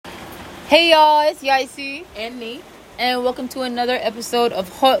Hey y'all, it's Yaisi And me. and welcome to another episode of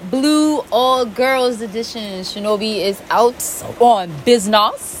Hot Blue All Girls Edition. Shinobi is out on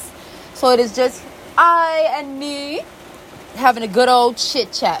business, so it is just I and me having a good old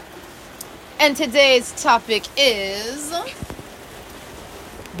chit chat. And today's topic is,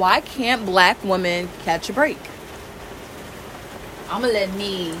 Why can't black women catch a break? I'm gonna let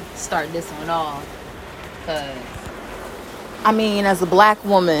me start this one off, cause I mean, as a black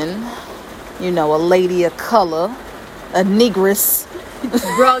woman, you know, a lady of color, a negress,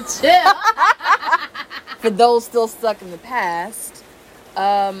 bro, chill. for those still stuck in the past,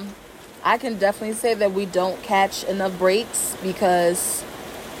 I can definitely say that we don't catch enough breaks because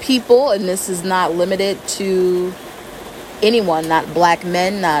people, and this is not limited to anyone, not black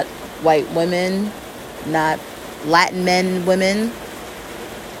men, not white women, not Latin men and women.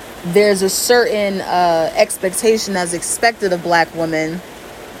 There's a certain expectation that's expected of black women,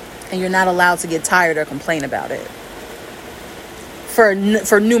 and you're not allowed to get tired or complain about it for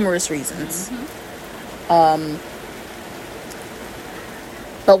numerous reasons. Mm-hmm.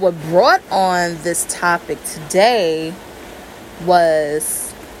 But what brought on this topic today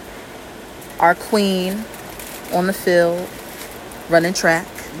was our queen on the field running track,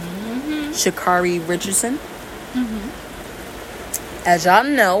 Sha'Carri Richardson. As y'all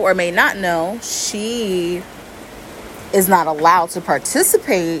know or may not know, she is not allowed to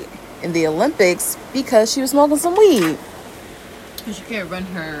participate in the Olympics because she was smoking some weed. Because she can't run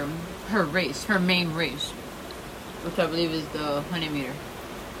her race, her main race, which I believe is the 100 meter.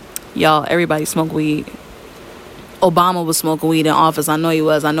 Y'all, everybody smoke weed. Obama was smoking weed in office. I know he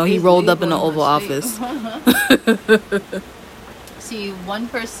was. I know he rolled up in the Oval Office. See, one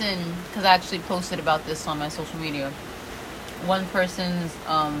person, because I actually posted about this on my social media, one person's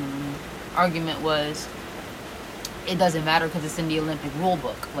argument was, it doesn't matter because it's in the Olympic rule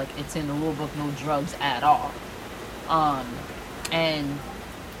book. Like, it's in the rule book, no drugs at all. And,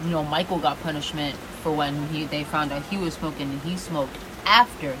 you know, Michael got punishment for when they found out he was smoking, and he smoked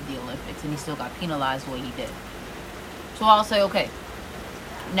after the Olympics, and he still got penalized what he did. So I'll say, okay.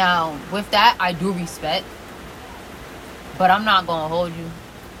 Now, with that, I do respect, but I'm not going to hold you.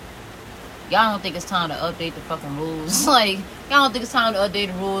 Y'all don't think it's time to update the fucking rules. Like, y'all don't think it's time to update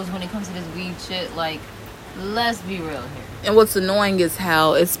the rules when it comes to this weed shit. Like, let's be real here. And what's annoying is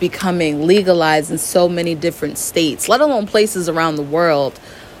how it's becoming legalized in so many different states, let alone places around the world.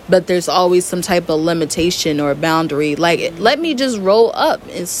 But there's always some type of limitation or boundary. Like, let me just roll up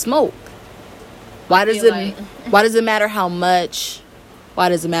and smoke. Why does it matter how much? Why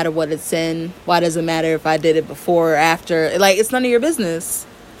does it matter what it's in? Why does it matter if I did it before or after? Like, it's none of your business.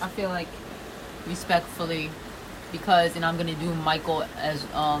 I feel like, respectfully, because, and I'm gonna do Michael as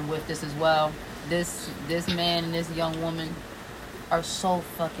with this as well. This man and this young woman are so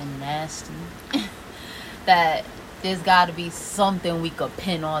fucking nasty that there's got to be something we could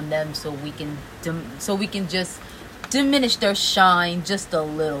pin on them so we can just diminish their shine just a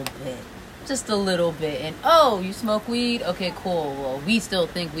little bit. And oh, you smoke weed? Okay, cool. Well, we still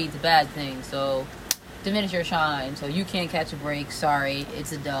think weed's a bad thing, so diminish your shine so you can't catch a break. Sorry,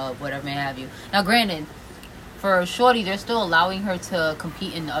 it's a dub, whatever may have you. Now, granted, for Shorty, they're still allowing her to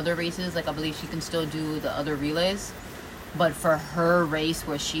compete in other races. Like, I believe she can still do the other relays. But for her race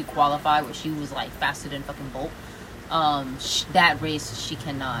where she qualified, where she was, like, faster than fucking Bolt, that race she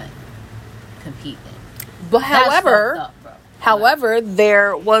cannot compete in. But however,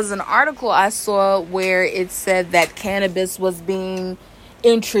 there was an article I saw where it said that cannabis was being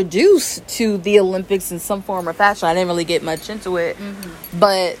introduced to the Olympics in some form or fashion. I didn't really get much into it,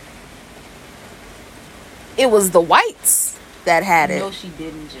 but it was the whites that had it. No, she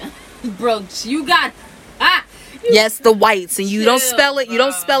didn't, bro. You got yes, the whites, and you chill, don't spell it. bro. You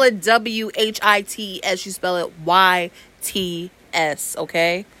don't spell it WHITS. You spell it YTS.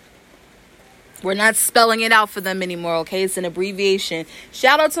 Okay. We're not spelling it out for them anymore. Okay, it's an abbreviation.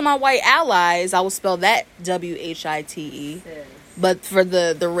 Shout out to my white allies. I will spell that WHITE. But for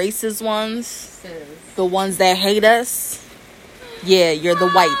the racist ones, the ones that hate us, yeah, you're the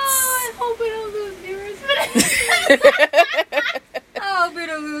whites. I hope we don't lose viewers for this. I hope we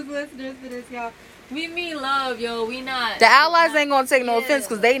don't lose listeners for this, y'all. We mean love, yo. We not. The allies ain't gonna take no offense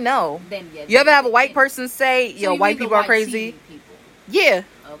because they know. You ever have a white person say, "Yo, white people are crazy"? People. Yeah.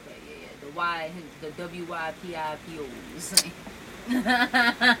 Okay, yeah. The WYPIPOs.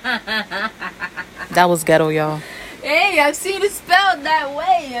 That was ghetto, y'all. Hey, I've seen it spelled that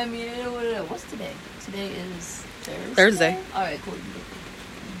way. I mean, what's today? Today is Thursday. All right, cool.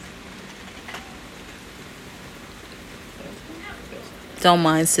 Don't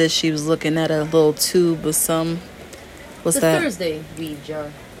mind, sis. She was looking at a little tube of some. What's that? Thursday weed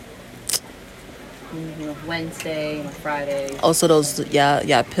jar. Wednesday and a Friday. Also, those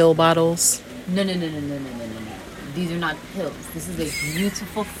pill bottles. No. These are not pills. This is a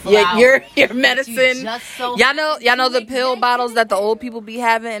beautiful flower. Yeah, your medicine. So y'all know the pill bottles that the old people be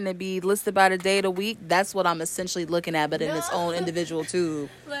having, and it be listed by the day of the week. That's what I'm essentially looking at, but in its own individual tube.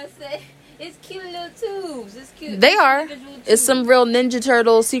 Let's say it's cute little tubes. It's cute. They are. It's some real Ninja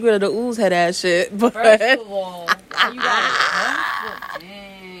Turtle Secret of the Ooze head ass shit. But first of all, you gotta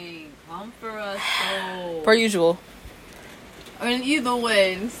come for us, so. Per usual. And either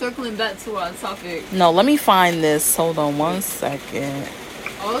way, circling back to our topic. No, let me find this. Hold on one second.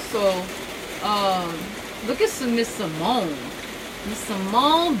 Also, look at Miss Simone. Miss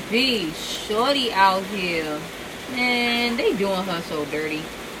Simone B. Shorty out here. Man, they doing her so dirty.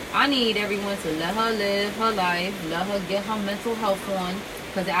 I need everyone to let her live her life. Let her get her mental health on.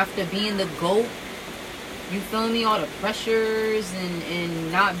 Because after being the GOAT, you feel me? All the pressures and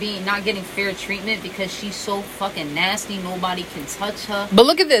not getting fair treatment because she's so fucking nasty. Nobody can touch her. But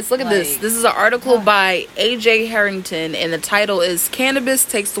look at this. Look at this. This is an article by A.J. Harrington, and the title is "Cannabis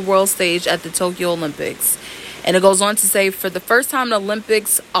Takes the World Stage at the Tokyo Olympics." And it goes on to say, for the first time in the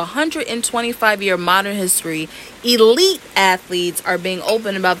Olympics, 125-year modern history, elite athletes are being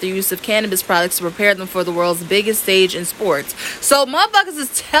open about the use of cannabis products to prepare them for the world's biggest stage in sports. So motherfuckers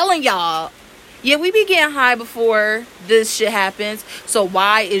is telling y'all, yeah, we be getting high before this shit happens. So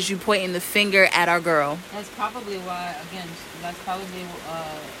why is you pointing the finger at our girl? That's probably why. Again, that's probably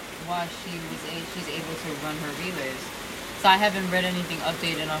why she's able to run her relays. So I haven't read anything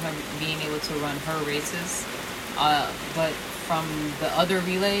updated on her being able to run her races. But from the other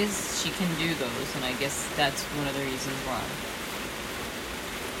relays, she can do those, and I guess that's one of the reasons why.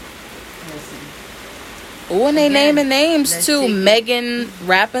 Listen. Oh, and they naming names too. Megan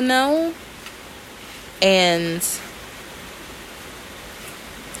Rapinoe. And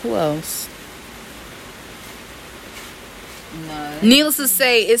who else? No. Needless to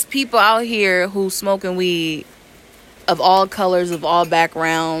say, it's people out here who smoking weed of all colors, of all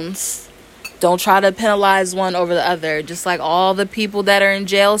backgrounds. Don't try to penalize one over the other. Just like all the people that are in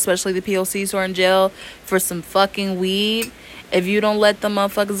jail, especially the POCs who are in jail for some fucking weed. If you don't let them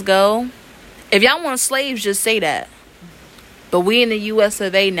motherfuckers go, if y'all want slaves, just say that. But we in the US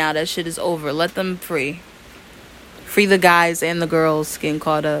of A now, that shit is over. Let them free. Free the guys and the girls getting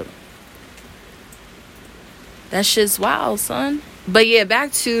caught up. That shit's wild, son. But yeah,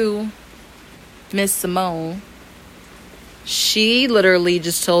 back to Miss Simone. She literally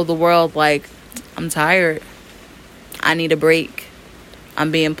just told the world, like, I'm tired. I need a break.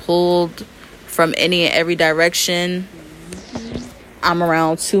 I'm being pulled from any and every direction. I'm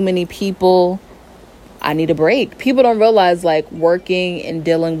around too many people. I need a break. People don't realize, like, working and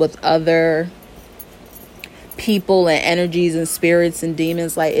dealing with other people and energies and spirits and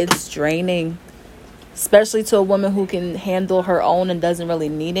demons, like, it's draining. Especially to a woman who can handle her own and doesn't really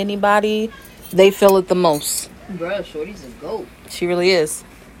need anybody. They feel it the most. Bruh, Shorty's a GOAT. She really is.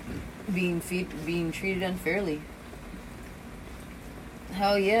 Being treated unfairly.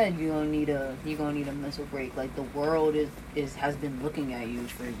 Hell yeah, you're gonna need a mental break. Like, the world has been looking at you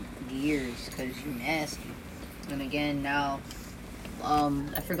for years because you nasty. And again, now,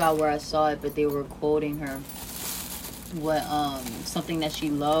 I forgot where I saw it, but they were quoting her. What something that she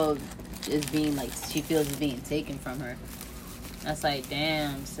loved is being, like, she feels is being taken from her. That's like,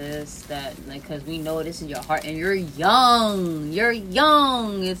 damn, sis, that, like, because we know this is your heart, and you're young.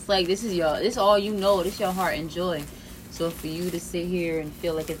 It's like, this is all you know. This is your heart and joy. So for you to sit here and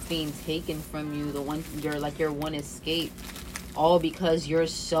feel like it's being taken from you, your one escape, all because you're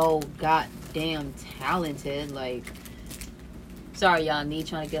so goddamn talented, like, sorry, y'all, Nee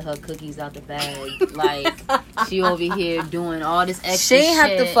trying to get her cookies out the bag. Like, she over here doing all this extra shit. She ain't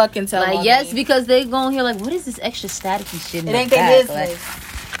have to fucking tell like, yes, me. Because they going here like, what is this extra staticky shit in it the ain't back? their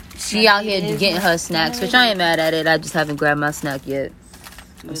business. Like, she out here getting her snacks, which I ain't mad at it. I just haven't grabbed my snack yet.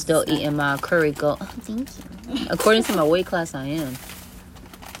 I'm still eating my curry goat. Oh, thank you. According to my weight class, I am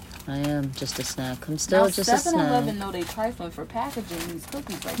just a snack. I'm still just a snack. 7-Eleven know they trifling for packaging these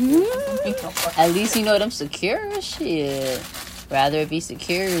cookies like this. At least you know them secure shit. Rather it be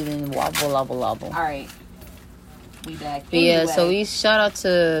secure than wobble. All right, we back. But yeah, so we shout out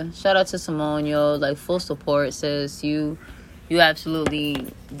to Simone, yo. Like, full support. Says you absolutely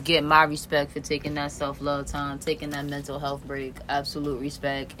get my respect for taking that self-love time, taking that mental health break. Absolute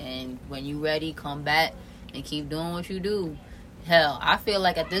respect. And when you ready, come back and keep doing what you do. Hell, I feel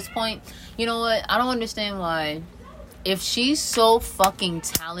like at this point, you know what? I don't understand why. If she's so fucking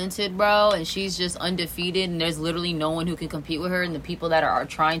talented, bro, and she's just undefeated, and there's literally no one who can compete with her, and the people that are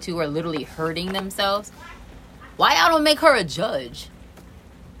trying to are literally hurting themselves, why y'all don't make her a judge?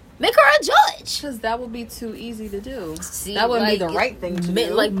 Make her a judge. judge. Because that would be too easy to do. See, that wouldn't be the right thing to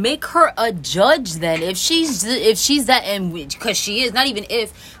do. Like, make her a judge then. If she's that, and because she is, not even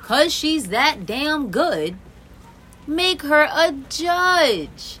if, because she's that damn good, make her a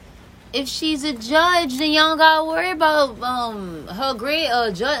judge. If she's a judge, then y'all don't gotta worry about her great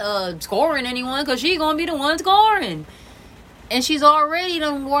scoring anyone, because she's gonna be the one scoring. And she's already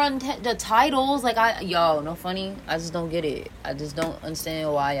done won the titles. Like, no funny. I just don't get it. I just don't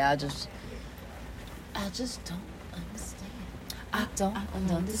understand why I just don't understand. I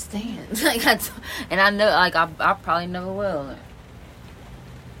don't understand. Like, and I know, like, I probably never will.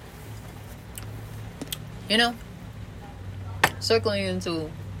 You know, circling into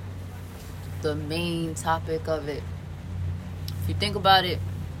the main topic of it. If you think about it,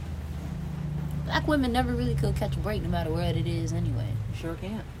 black women never really could catch a break no matter where it is anyway. Sure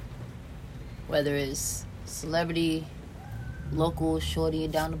can't. Whether it's celebrity, local shorty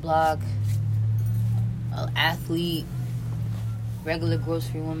down the block, an athlete, regular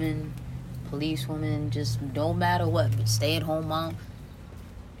grocery woman, police woman, just no matter what, but stay-at-home mom,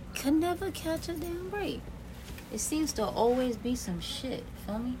 could never catch a damn break. It seems to always be some shit.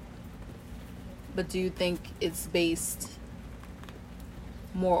 Feel me? But do you think it's based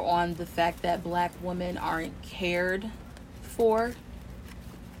more on the fact that black women aren't cared for?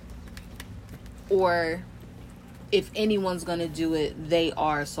 Or if anyone's going to do it, they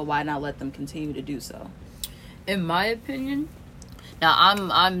are, so why not let them continue to do so? In my opinion, now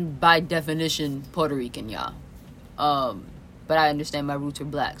I'm by definition Puerto Rican, y'all. But I understand my roots are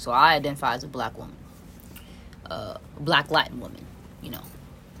black, so I identify as a black woman. Black Latin woman, you know.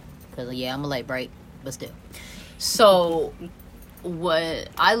 Because, yeah, I'm a light bright, but still. So, what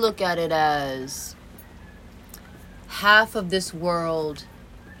I look at it as, half of this world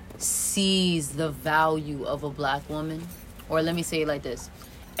sees the value of a black woman. Or let me say it like this.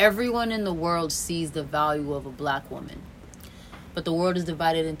 Everyone in the world sees the value of a black woman. But the world is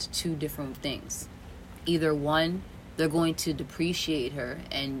divided into two different things. Either one, they're going to depreciate her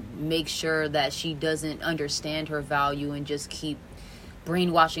and make sure that she doesn't understand her value and just keep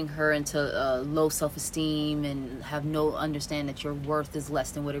brainwashing her into low self-esteem and have no understand that your worth is less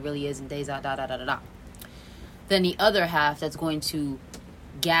than what it really is, and days out, Then the other half that's going to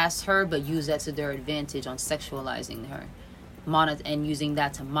gas her but use that to their advantage on sexualizing her and using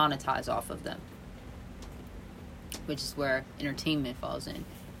that to monetize off of them, which is where entertainment falls in.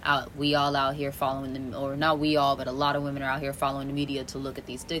 We all out here following them, or not we all, but a lot of women are out here following the media to look at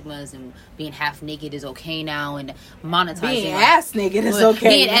these stigmas, and being half naked is okay now, and monetizing being ass naked is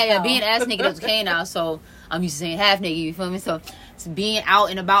okay being ass naked is okay now. So I'm used to saying half naked, you feel me? So it's being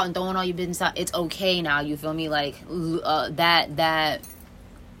out and about and throwing all your business out, it's okay now, you feel me? Like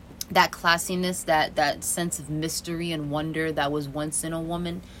that classiness, that sense of mystery and wonder that was once in a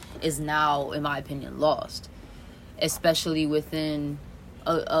woman is now, in my opinion, lost, especially within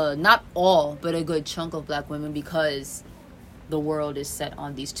not all, but a good chunk of black women, because the world is set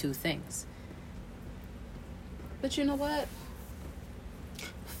on these two things. But you know what?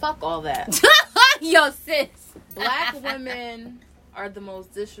 Fuck all that. Yo, sis. Black women are the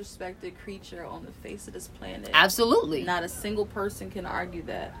most disrespected creature on the face of this planet. Absolutely. Not a single person can argue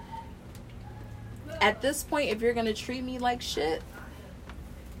that. At this point, if you're gonna treat me like shit,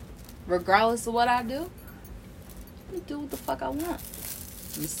 regardless of what I do, I'm gonna do what the fuck I want.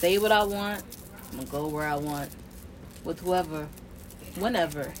 I'm gonna say what I want. I'm gonna go where I want. With whoever.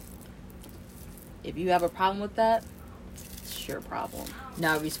 Whenever. If you have a problem with that, it's your problem.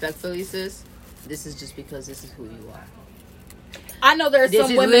 Now, respectfully, sis, this is just because this is who you are. I know there's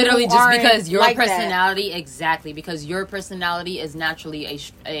some women literally who just aren't because your like personality, that. Exactly, because your personality is naturally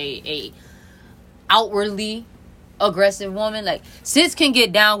a outwardly aggressive woman. Like, sis can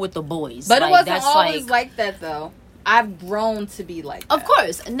get down with the boys, but like, it wasn't that's always like that though. I've grown to be like that. Of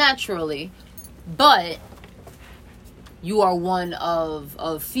course, naturally, but you are one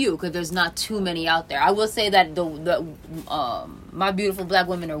of few, because there's not too many out there. I will say that the my beautiful black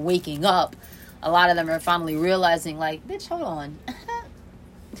women are waking up. A lot of them are finally realizing, like, bitch, hold on.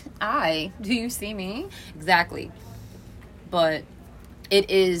 Do you see me? Exactly. But it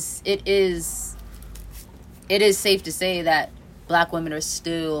is safe to say that black women are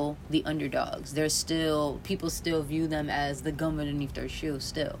still the underdogs. People still view them as the gum underneath their shoe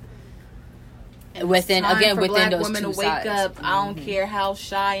still. Within those women two to wake sides. up. Mm-hmm. I don't care how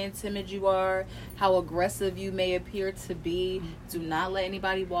shy and timid you are, how aggressive you may appear to be. Do not let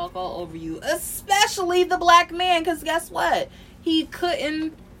anybody walk all over you, especially the black man, because guess what? He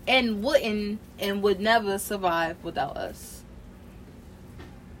couldn't and wouldn't and would never survive without us.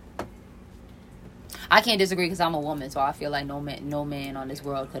 I can't disagree because I'm a woman, so I feel like no man on this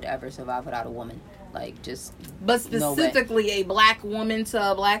world could ever survive without a woman. Like, just but specifically a black woman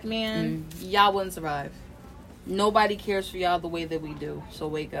to a black man, y'all wouldn't survive. Nobody cares for y'all the way that we do. So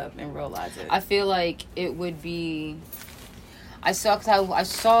wake up and realize it. I feel like it would be. I saw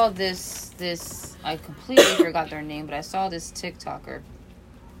this. I completely forgot their name, but I saw this TikToker.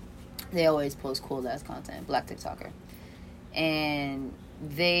 They always post cool ass content, black TikToker, and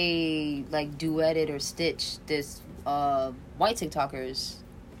they like duetted or stitched this white TikToker's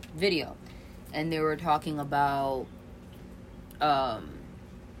video, and they were talking about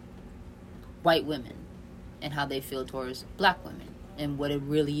white women and how they feel towards black women and what it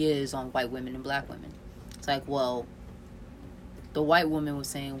really is on white women and black women. It's like, well, the white woman was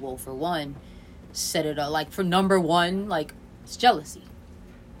saying, well, for one, set it up, like, for number one, like, it's jealousy.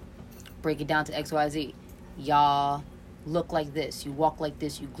 Break it down to XYZ. Y'all look like this, you walk like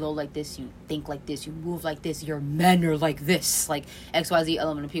this, you glow like this, you think like this, you move like this, your men are like this, like XYZ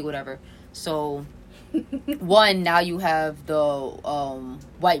element of P, whatever. So one, now you have the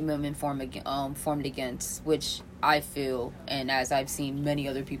white women formed against, which I feel, and as I've seen many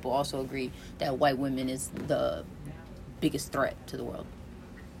other people also agree, that white women is the biggest threat to the world.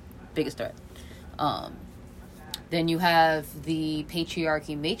 Biggest threat. Then you have the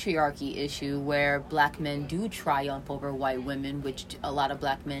matriarchy issue where black men do triumph over white women, which a lot of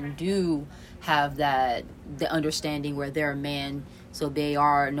black men do have the understanding where they're a man. So they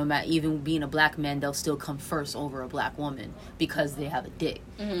are, no matter, even being a black man, they'll still come first over a black woman because they have a dick.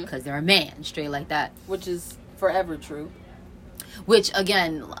 Because they're a man, straight like that. Which is forever true. Which,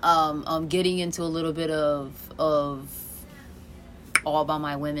 again, getting into a little bit of All About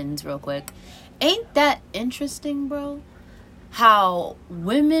My Women's real quick. Ain't that interesting, bro? How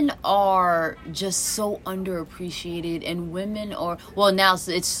women are just so underappreciated, and women are, well, now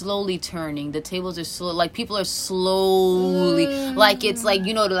it's slowly turning. The tables are slow, like, people are slowly, like, it's like,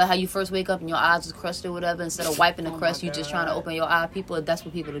 you know, how you first wake up and your eyes is crusted or whatever, instead of wiping the crust, you just trying to open your eye. That's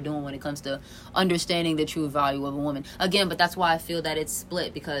what people are doing when it comes to understanding the true value of a woman. Again, but that's why I feel that it's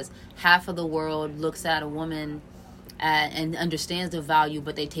split, because half of the world looks at a woman and understands the value,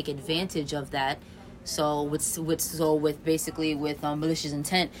 but they take advantage of that. So with malicious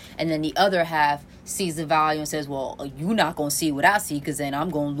intent, and then the other half sees the value and says, well, you're not gonna see what I see, because then I'm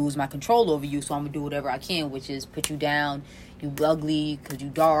gonna lose my control over you, so I'm gonna do whatever I can, which is put you down. You ugly because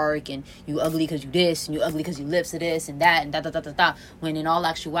you dark, and you ugly because you this, and you ugly because your lips are this and that, and da. When in all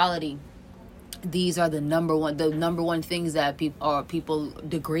actuality, these are the number one things that people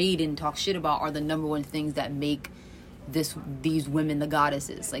degrade and talk shit about, are the number one things that make these women the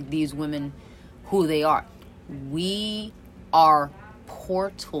goddesses, like these women who they are. We are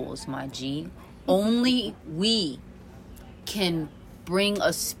portals, my G. Only we can bring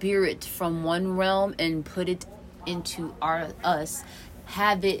a spirit from one realm and put it into us,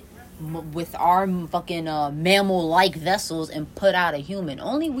 have it with our fucking mammal-like vessels, and put out a human.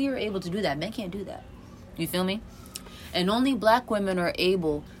 Only we are able to do that. Men can't do that. You feel me? And only black women are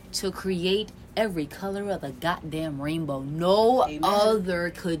able to create every color of the goddamn rainbow. No Amen. Other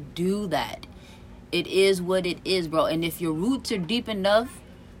could do that. It is what it is, bro. And if your roots are deep enough,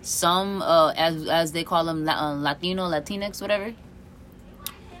 some as they call them, Latinx, whatever,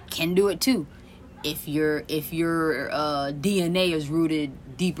 can do it too. If your DNA is rooted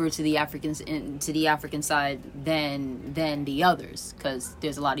deeper to the African side than the others, because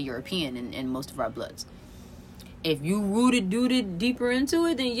there's a lot of European in most of our bloods. If you rooted deeper into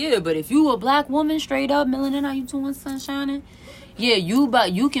it, then yeah. But if you a black woman, straight up, melanin, how you doing, sun shining? Yeah,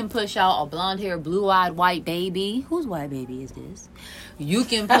 you can push out a blonde hair, blue-eyed white baby. Whose white baby is this? You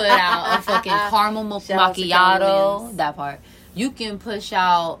can put out a fucking caramel macchiato. That part. You can push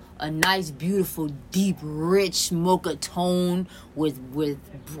out a nice, beautiful, deep, rich mocha tone with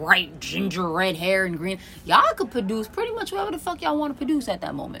bright ginger red hair and green. Y'all could produce pretty much whatever the fuck y'all want to produce at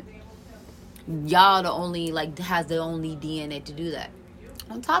that moment. Y'all has the only DNA to do that.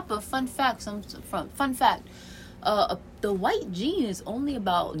 On top of fun fact, the white gene is only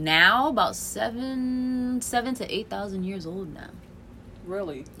about 7,000 to 8,000 years old now.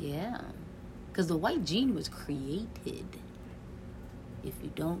 Really? Yeah, because the white gene was created. If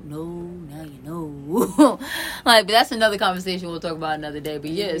you don't know, now you know. But that's another conversation we'll talk about another day. But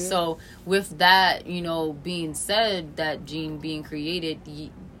yeah, so with that, being said, that gene being created,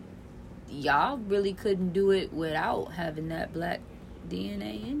 y'all really couldn't do it without having that black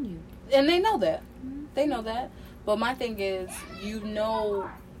DNA in you. And they know that. They know that. But my thing is,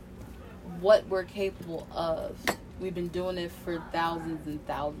 what we're capable of. We've been doing it for thousands and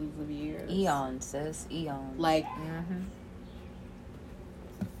thousands of years. Eons, sis. Eons.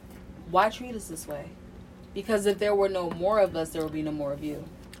 Why treat us this way? Because if there were no more of us, there would be no more of you.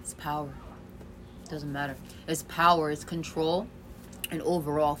 It's power. Doesn't matter. It's power. It's control, and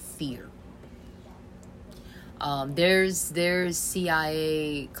overall fear. There's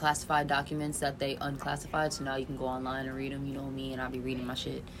CIA classified documents that they unclassified, so now you can go online and read them. You know me, and I'll be reading my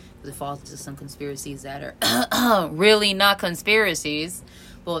shit because it falls into some conspiracies that are really not conspiracies.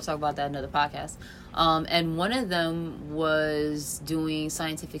 But we'll talk about that in another podcast. And one of them was doing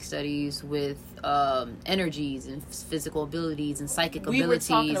scientific studies with energies and physical abilities and psychic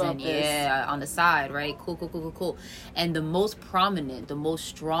abilities, and on the side, right? Cool. And the most prominent, the most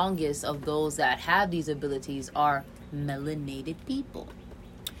strongest of those that have these abilities are melanated people.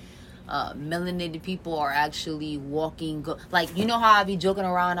 Melanated people are actually walking, like, you know how I be joking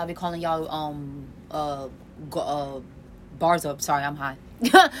around, I be calling y'all bars up. Sorry, I'm high.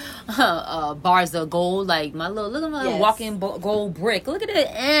 Bars of gold, like my little, look at my walking gold brick. Look at it,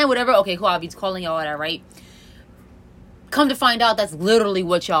 and whatever. Okay, cool. I'll be calling y'all that, right? Come to find out, that's literally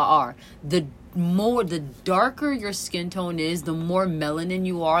what y'all are. The darker your skin tone is, the more melanin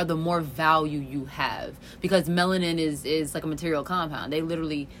you are, the more value you have. Because melanin is like a material compound. They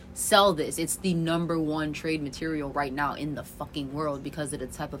literally sell this. It's the number one trade material right now in the fucking world because of the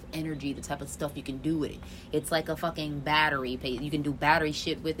type of energy, the type of stuff you can do with it. It's like a fucking battery. You can do battery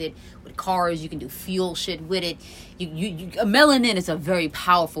shit with it. With cars, you can do fuel shit with it. Melanin is a very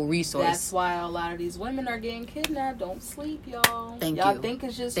powerful resource. That's why a lot of these women are getting kidnapped. Don't sleep, y'all. Y'all think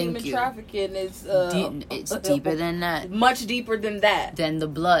it's just human trafficking. It's deeper than that. Much deeper than that. Than the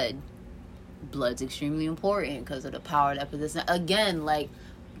blood. Blood's extremely important because of the power that possesses. Again, like,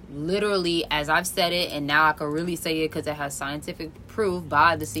 literally, as I've said it, and now I can really say it because it has scientific proof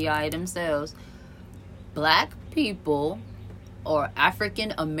by the CIA themselves. Black people or African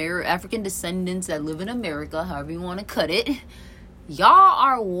descendants that live in America, however you want to cut it, y'all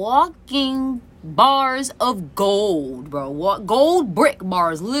are walking bars of gold, bro. Gold brick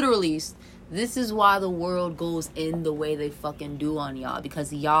bars, literally. This is why the world goes in the way they fucking do on y'all,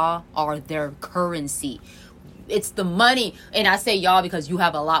 because y'all are their currency. It's the money, and I say y'all because you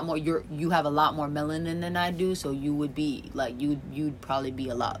have a lot more. You have a lot more melanin than I do, so you would be like you'd probably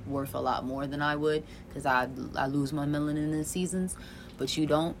be worth a lot more than I would, because I lose my melanin in seasons, but you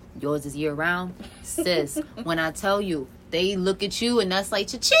don't. Yours is year round, sis. When I tell you, they look at you and that's like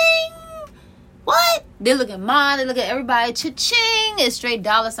cha-ching. What? They look at mine, they look at everybody. Cha-ching! It's straight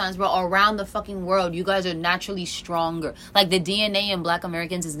dollar signs, bro. Around the fucking world, you guys are naturally stronger. Like, the DNA in Black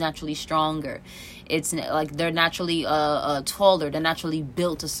Americans is naturally stronger. It's like they're naturally taller. They're naturally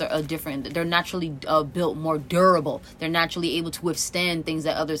built a different. They're naturally built more durable. They're naturally able to withstand things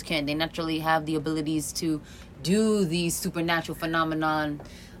that others can't. They naturally have the abilities to do these supernatural phenomenon,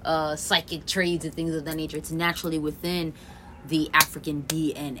 psychic trades and things of that nature. It's naturally within the African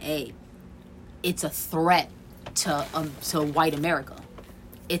DNA. It's a threat to white America.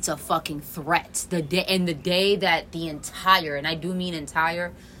 It's a fucking threat. The day that the entire, and I do mean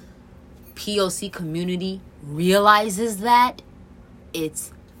entire, POC community realizes that,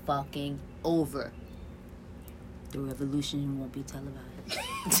 it's fucking over. The revolution won't be televised.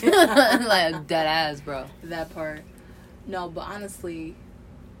 Like, dead ass, bro. That part. No, but honestly,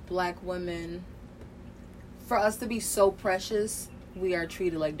 Black women, for us to be so precious, we are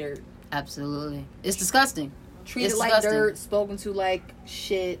treated like dirt. Absolutely. It's disgusting. Treated like dirt, spoken to like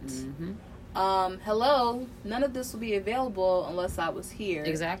shit. Mm-hmm. Hello, none of this would be available unless I was here.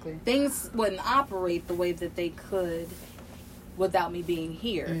 Exactly. Things wouldn't operate the way that they could without me being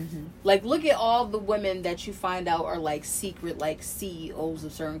here. Mm-hmm. Like, look at all the women that you find out are like secret, like CEOs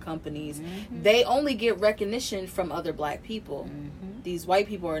of certain companies. Mm-hmm. They only get recognition from other Black people. Mm-hmm. These white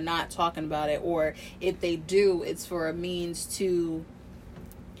people are not talking about it, or if they do, it's for a means to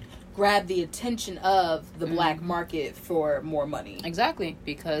grab the attention of the Black market for more money. Exactly,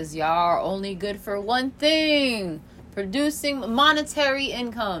 because y'all are only good for one thing: producing monetary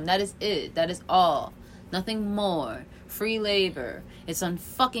income. That is it. That is all. Nothing more. Free labor. It's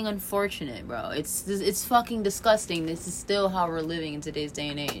fucking unfortunate, bro. It's fucking disgusting. This is still how we're living in today's day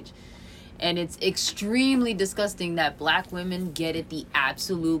and age. And it's extremely disgusting that Black women get it the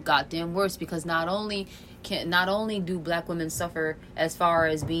absolute goddamn worst, because not only do Black women suffer as far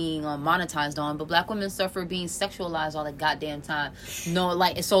as being monetized on, but Black women suffer being sexualized all the goddamn time. No,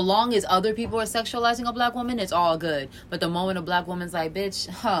 like, so long as other people are sexualizing a Black woman, it's all good. But the moment a Black woman's like, bitch,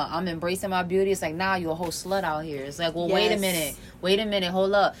 I'm embracing my beauty, it's like, nah, you a whole slut out here. It's like, well, yes. wait a minute,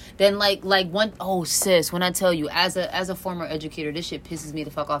 hold up. Then sis, when I tell you, as a former educator, this shit pisses me the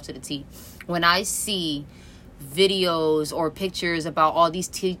fuck off to the T. When I see videos or pictures about all these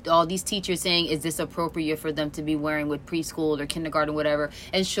teachers saying, is this appropriate for them to be wearing with preschool or kindergarten, whatever.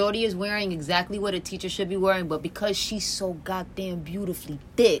 And Shorty is wearing exactly what a teacher should be wearing, but because she's so goddamn beautifully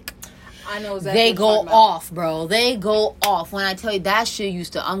thick, I know exactly. They go off, bro. They go off. When I tell you that shit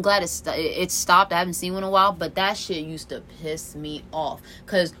used to, I'm glad it stopped. I haven't seen one in a while, but that shit used to piss me off.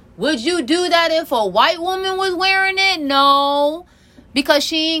 Cause would you do that if a white woman was wearing it? No. Because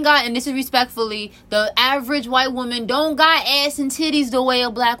she ain't got, and this is respectfully, the average white woman don't got ass and titties the way a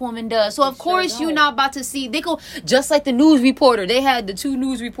black woman does. So of course you're not about to see, they go, just like the news reporter. They had the two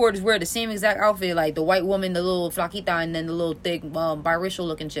news reporters wear the same exact outfit, like the white woman, the little flaquita, and then the little thick biracial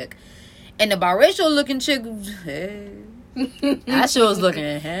looking chick. And the biracial looking chick, hey. That shit was looking,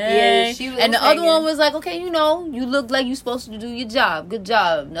 hey. Yeah, she was and the other one was like, okay, you look like you supposed to do your job. Good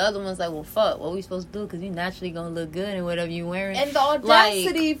job. And the other one's like, well, fuck, what we supposed to do? Because you naturally gonna look good in whatever you wearing. And the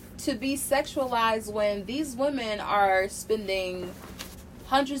audacity to be sexualized when these women are spending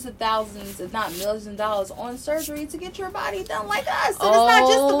hundreds of thousands, if not millions of dollars on surgery to get your body done like us. And it's not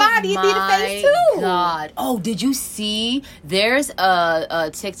just the body, it be the face too. God. Oh, did you see? There's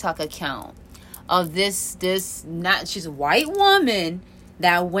a TikTok account of she's a white woman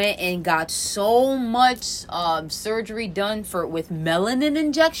that went and got so much surgery done with melanin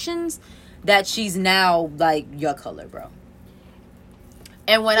injections that she's now like your color, bro.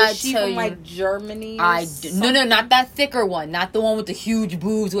 And when Is she from like Germany, no, not that thicker one, not the one with the huge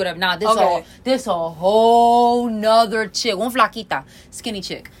boobs, whatever. Nah, this a whole nother chick, one flaquita, skinny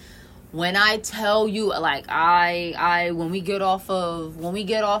chick. When I tell you, like when we get off of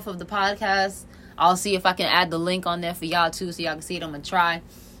the podcast, I'll see if I can add the link on there for y'all too, so y'all can see it. I'm gonna try,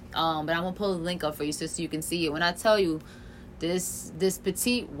 but I'm gonna pull the link up for you so you can see it. When I tell you, this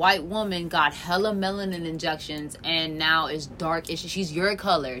petite white woman got hella melanin injections and now is dark. She's your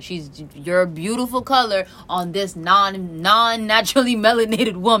color. She's your beautiful color on this non-naturally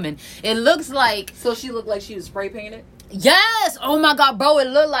melanated woman. It looks like. So she looked like she was spray painted? Yes. Oh my God, bro. It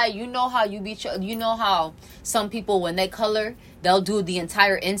looked like, how some people, when they color, they'll do the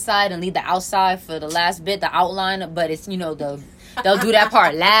entire inside and leave the outside for the last bit, the outline, but it's, they'll do that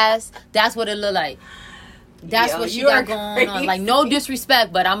part last. That's what it looked like. That's what she got going on. Like, no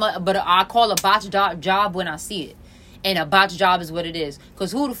disrespect, but I call a botch job when I see it. And a botch job is what it is.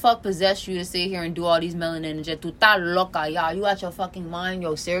 Because who the fuck possessed you to sit here and do all these melanin injections? Tu ta loca, y'all. You out your fucking mind,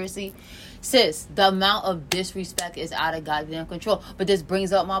 yo. Seriously? Sis, the amount of disrespect is out of goddamn control. But this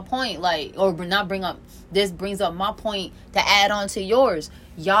brings up my point. This brings up my point to add on to yours.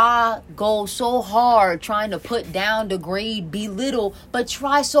 Y'all go so hard trying to put down, degrade, belittle, but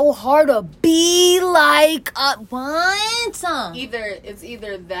try so hard to be like what? It's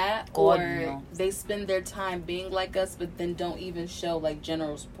either that or they spend their time being like us, but then don't even show like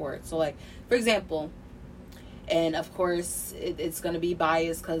general support. So like, for example, and of course it's going to be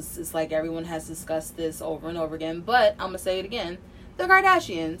biased because it's like everyone has discussed this over and over again, but I'm going to say it again. The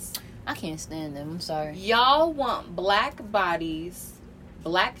Kardashians. I can't stand them. I'm sorry. Y'all want black bodies,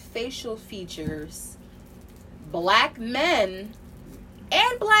 black facial features, black men,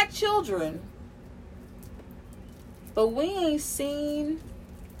 and black children. But we ain't seen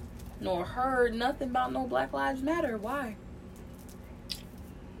nor heard nothing about no Black Lives Matter. Why?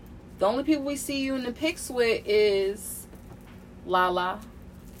 The only people we see you in the pics with is Lala,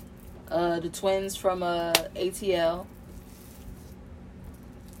 the twins from ATL,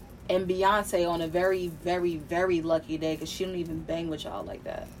 and Beyonce on a very, very, very lucky day because she don't even bang with y'all like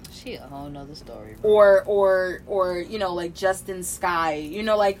that. She a whole nother story, bro. Or like Justin Sky,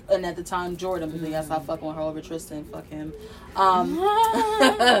 and at the time Jordan, because I stopped fucking with her over Tristan. Fuck him.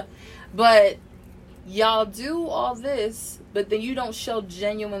 But y'all do all this, but then you don't show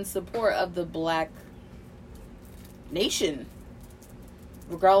genuine support of the black nation,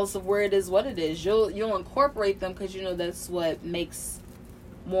 regardless of where it is, what it is. You'll incorporate them because that's what makes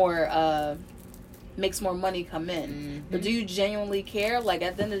more money come in. Mm-hmm. But do you genuinely care? Like,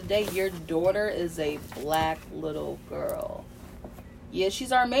 at the end of the day, your daughter is a black little girl. Yeah,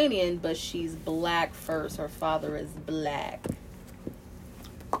 she's Armenian, but she's black first. Her father is black.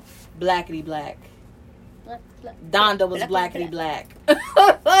 Blackity black. Donda was blackity black.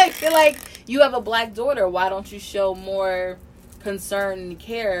 like you have a black daughter. Why don't you show more concern and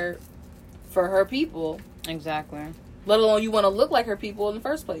care for her people? Exactly. Let alone you want to look like her people in the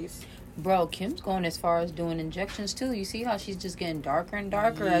first place. Bro, Kim's going as far as doing injections too. You see how she's just getting darker and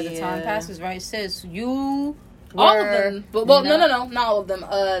darker as the time passes, right? Sis, all of them. But no, not all of them.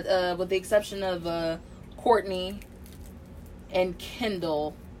 With the exception of Courtney and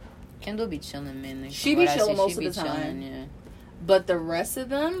Kendall. Kendall be chilling, man. She be chilling most of the time. Chilling, But the rest of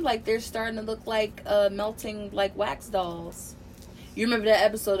them, like, they're starting to look like melting, like, wax dolls. You remember that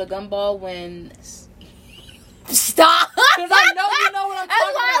episode of Gumball when... Stop! Because I know you know what I'm talking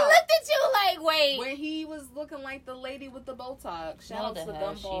That's why about. I looked at you like, wait. When he was looking like the lady with the Botox. Shout No, out the to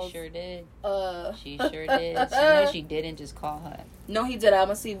hell, Gumball. she sure did. She She sure did. No, she didn't. Just call her. No, he did. I'm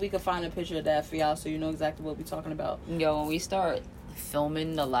going to see if we can find a picture of that for y'all so you know exactly what we're talking about. Yo, when we start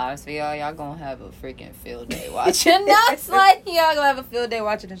filming the lives for y'all gonna have a freaking field day watching. That's like, y'all gonna have a field day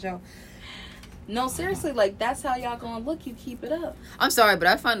watching the show. No, seriously, like, that's how y'all gonna look. You keep it up. I'm sorry, but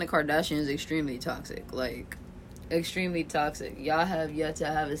I find the Kardashians extremely toxic. Like, extremely toxic. Y'all have yet to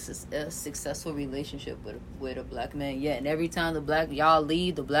have a successful relationship with a black man yet. And every time y'all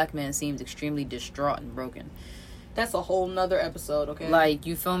leave, the black man seems extremely distraught and broken. That's a whole nother episode, okay? Like,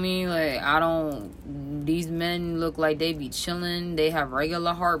 you feel me? Like, these men look like they be chilling. They have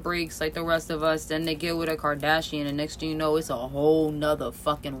regular heartbreaks like the rest of us. Then they get with a Kardashian, and next thing you know, it's a whole nother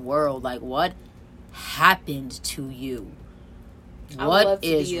fucking world. Like, what happened to you? What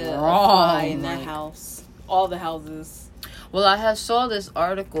is wrong in that house? All the houses. Well, I saw this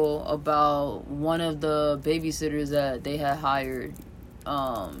article about one of the babysitters that they had hired.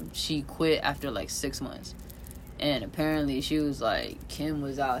 She quit after like 6 months. And apparently she was like, Kim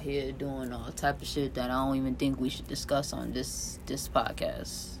was out here doing all type of shit that I don't even think we should discuss on this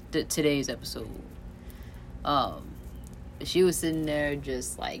podcast, today's episode. She was sitting there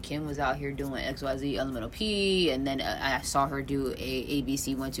just like, Kim was out here doing XYZ elemental P, and then I saw her do a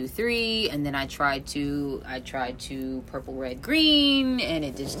ABC 1 2 3, and then I tried to purple red green, and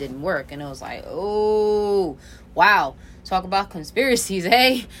it just didn't work. And I was like, oh wow, talk about conspiracies,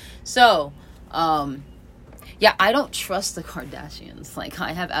 hey? So yeah, I don't trust the Kardashians. Like,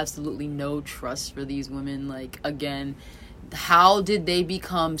 I have absolutely no trust for these women. Like, again, how did they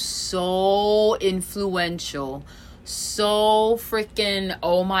become so influential, so freaking,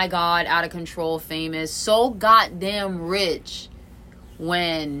 oh my God, out of control famous, so goddamn rich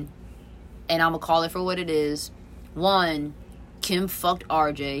when, and I'm gonna call it for what it is, one, Kim fucked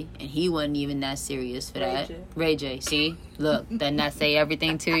RJ, and he wasn't even that serious for that. Ray J. See? Look, doesn't that say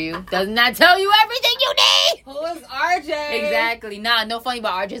everything to you? Doesn't that tell you everything you need? Who is RJ? Exactly. Nah, no funny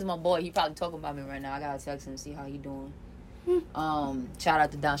about RJ's my boy. He probably talking about me right now. I gotta text him and see how he doing. Shout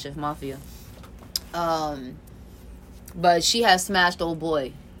out to Downshift Mafia. But she has smashed old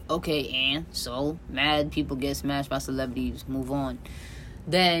boy. Okay, and so mad people get smashed by celebrities. Move on.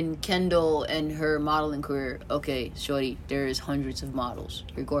 Then Kendall and her modeling career. Okay, shorty, there's hundreds of models.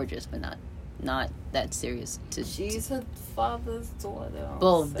 You're gorgeous, but not that serious. She's her father's daughter.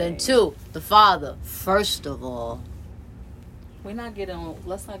 Boom. Then two, the father. First of all, let's not get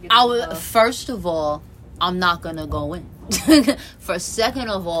on. First of all, I'm not gonna go in. For second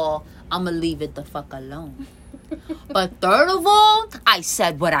of all, I'm gonna leave it the fuck alone. But third of all, I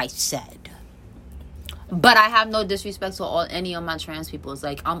said what I said. But I have no disrespect to any of my trans people. It's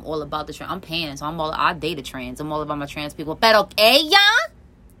like, I'm all about the trans. I'm pan, so I date a trans. I'm all about my trans people. Pero ella,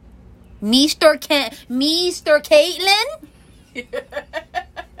 Mr. Caitlyn.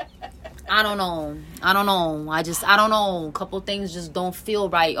 I don't know. I don't know. A couple things just don't feel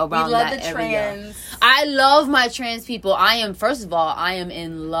right around that area. I love my trans people. First of all, I am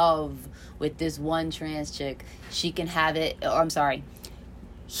in love with this one trans chick. She can have it. Or, I'm sorry.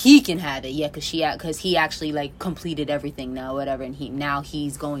 He can have it, yeah, because he actually like completed everything now, whatever, and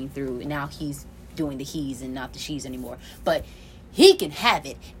he's going through. Now he's doing the he's and not the she's anymore. But he can have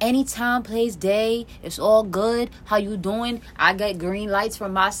it anytime, place, day. It's all good. How you doing? I get green lights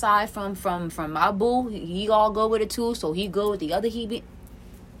from my side from my boo. He all good with it too, so he good with the other he be.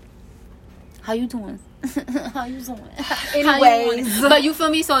 How you doing? How you doing? Anyways, but you feel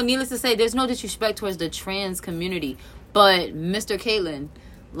me? So needless to say, there's no disrespect towards the trans community, but Mr. Caitlyn.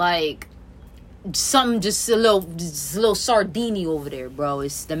 Like, something just a little sardini over there, bro.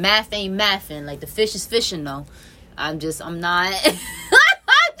 It's the math ain't mathing. Like, the fish is fishing, though. I'm not.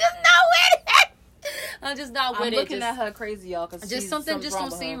 I'm just not with it. I'm looking at her crazy, y'all. Cause just something just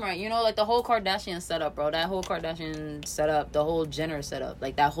don't seem right. You know, like the whole Kardashian setup, bro. That whole Kardashian setup, the whole Jenner setup.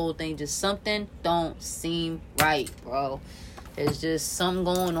 Like, that whole thing, just something don't seem right, bro. There's just something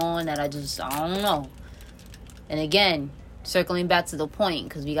going on that I don't know. And again, circling back to the point,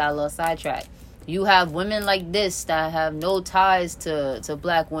 because we got a little sidetracked. You have women like this that have no ties to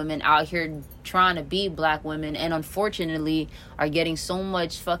black women out here trying to be black women, and unfortunately are getting so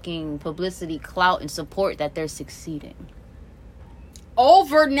much fucking publicity, clout, and support that they're succeeding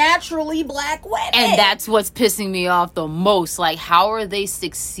over naturally black women. And that's what's pissing me off the most. Like, how are they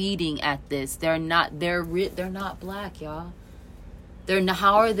succeeding at this? They're not black, y'all.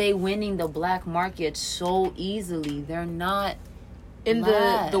 How are they winning the black market so easily? They're not In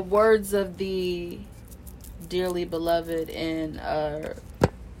the words of the dearly beloved and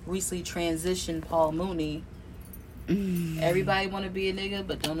recently transitioned Paul Mooney, everybody want to be a nigga,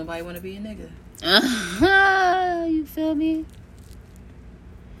 but don't nobody want to be a nigga. You feel me?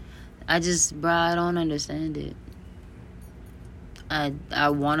 I don't understand it. I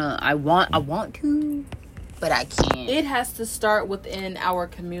want to, but I can't. It has to start within our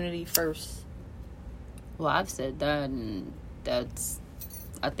community first. Well, I've said that, and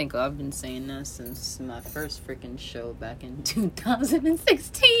I think I've been saying that since my first freaking show back in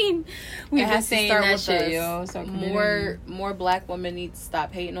 2016. We've been saying that shit, yo. More black women need to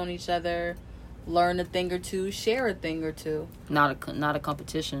stop hating on each other, learn a thing or two, share a thing or two. Not a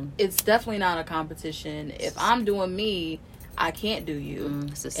competition. It's definitely not a competition. If I'm doing me, I can't do you.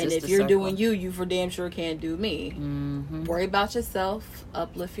 And if you're doing you for damn sure can't do me. Mm-hmm. Worry about yourself.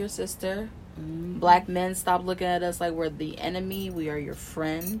 Uplift your sister. Mm-hmm. Black men, stop looking at us like we're the enemy. We are your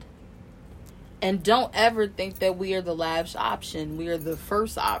friend. And don't ever think that we are the last option. We are the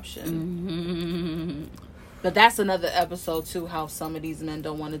first option. Mm-hmm. But that's another episode too, how some of these men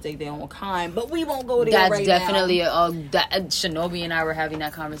don't want to date their own kind. But we won't go there right now. That's definitely Shinobi and I were having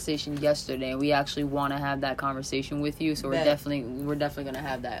that conversation yesterday. We actually want to have that conversation with you. So we're definitely going to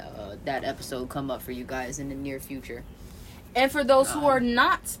have that episode come up for you guys in the near future. And for those who are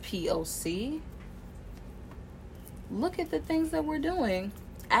not POC, look at the things that we're doing.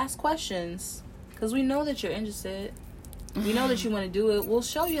 Ask questions. Because we know that you're interested. We know that you want to do it. We'll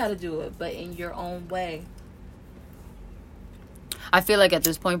show you how to do it, but in your own way. I feel like at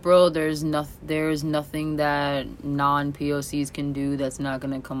this point, bro, there's nothing that non-POCs can do that's not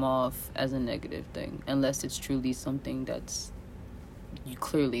going to come off as a negative thing. Unless it's truly something that's...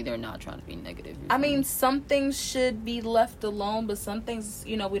 Clearly, they're not trying to be negative. I mean, some things should be left alone, but some things,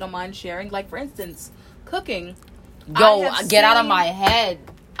 we don't mind sharing. Like, for instance, cooking. Yo, get out of my head.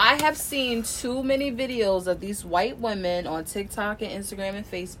 I have seen too many videos of these white women on TikTok and Instagram and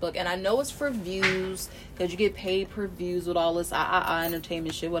Facebook. And I know it's for views, because you get paid per views with all this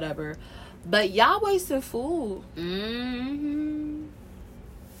entertainment shit, whatever. But y'all wasting food. Mm-hmm.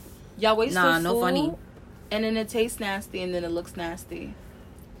 Y'all wasting food. No funny. And then it tastes nasty, and then it looks nasty.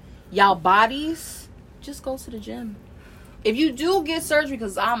 Y'all bodies, just go to the gym. If you do get surgery,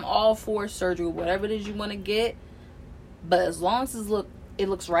 because I'm all for surgery, whatever it is you want to get, but as long as it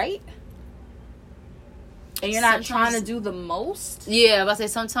looks right, and you're not trying to do the most. Yeah, but I say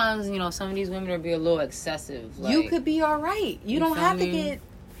sometimes, some of these women are be a little excessive. Like, you could be all right. You don't have to get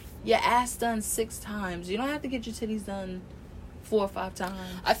your ass done 6 times. You don't have to get your titties done 4 or 5 times.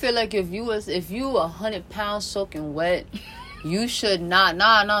 I feel like if you 100 pounds soaking wet, you should not.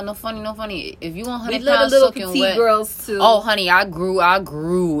 No funny. If you 100 pounds soaking wet, girls too. Oh, honey, I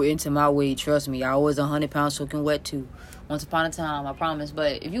grew into my weight. Trust me, I was 100 pounds soaking wet too. Once upon a time, I promise.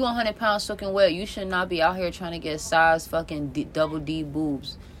 But if you 100 pounds soaking wet, you should not be out here trying to get size fucking double D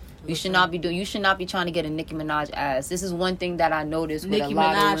boobs. You should not be trying to get a Nicki Minaj ass. This is one thing that I noticed with a lot of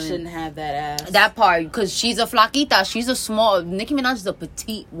women. Nicki Minaj shouldn't have that ass. That part, because she's a flaquita. She's a small... Nicki Minaj is a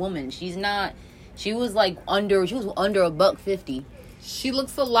petite woman. She's not... She was under $150. She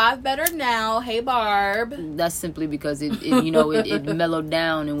looks a lot better now. Hey, Barb. That's simply because it mellowed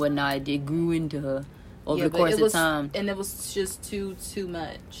down and whatnot. It grew into her over the course of time. And it was just too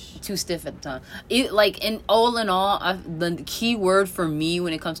much. Too stiff at the time. All in all, the key word for me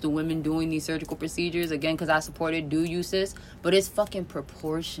when it comes to women doing these surgical procedures, again, because I support it, do you, sis, but it's fucking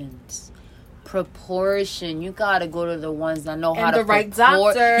proportions. Proportion. You gotta go to the ones that know how to right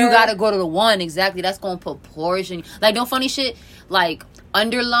doctor. You gotta go to the one, exactly, that's going to proportion. Like, no funny shit, like,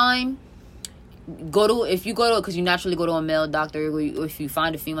 underline, because you naturally go to a male doctor, or if you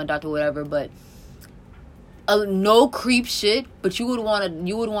find a female doctor, whatever, but no creep shit, but you would want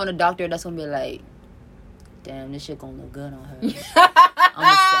a doctor that's gonna be like, damn, this shit gonna look good on her.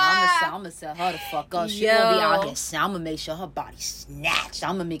 I'm gonna set her the fuck up. She gonna be out here. I'm gonna make sure her body snatched.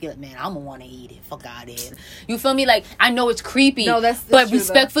 I'm gonna make it, man, I'm gonna want to eat it. Fuck out of here. You feel me? Like, I know it's creepy. No, that's but true,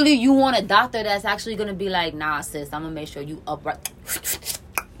 respectfully, you want a doctor that's actually gonna be like, nah, sis, I'm gonna make sure you upright.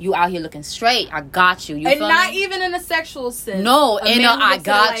 You out here looking straight. I got you. And not even in a sexual sense. No, I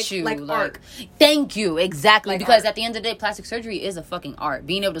got you. Like art. Thank you. Exactly. Because at the end of the day, plastic surgery is a fucking art.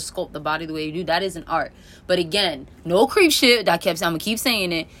 Being able to sculpt the body the way you do, that is an art. But again, no creep shit. I'm gonna keep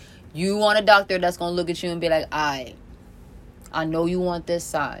saying it. You want a doctor that's gonna look at you and be like, I know you want this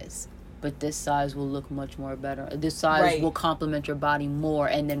size. but this size will look much more better. This size will complement your body more,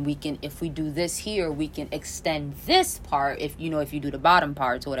 and then we can, if we do this here, we can extend this part, if you do the bottom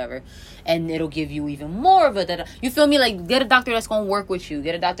parts or whatever, and it'll give you even more of a, you feel me? Like, get a doctor that's gonna work with you.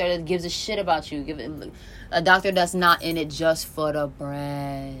 Get a doctor that gives a shit about you. Give it a doctor that's not in it just for the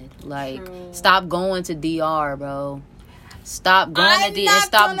bread. Like, stop going to DR, bro. Stop going to DR.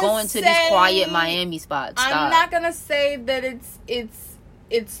 Stop going to these quiet Miami spots. Stop. I'm not gonna say that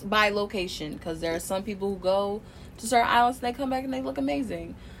it's by location, because there are some people who go to certain islands and they come back and they look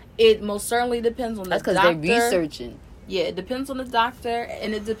amazing. It most certainly depends on the doctor. That's because they're researching. Yeah, it depends on the doctor,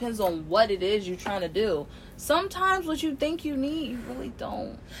 and it depends on what it is you're trying to do. Sometimes what you think you need, you really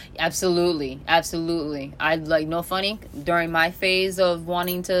don't. Absolutely. I, like, no funny, during my phase of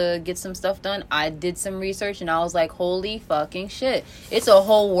wanting to get some stuff done, I did some research, and I was like, holy fucking shit. It's a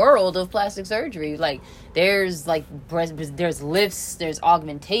whole world of plastic surgery. Like, there's, like, there's lifts, there's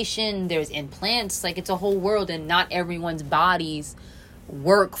augmentation, there's implants. Like, it's a whole world, and not everyone's bodies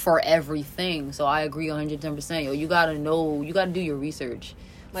work for everything. So I agree 110%. Yo, you gotta do your research.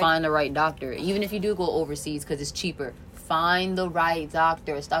 Like, find the right doctor. Even if you do go overseas because it's cheaper, find the right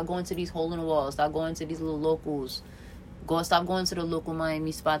doctor. Stop going to these hole in the walls. Stop going to these little locals. Stop going to the local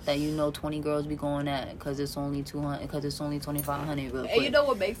Miami spot that 20 girls be going at because it's only 200, because it's only 2,500 real quick. And you know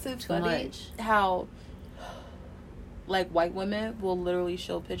what makes it funny? Much. How, like, white women will literally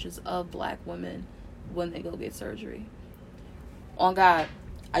show pictures of black women when they go get surgery. On God,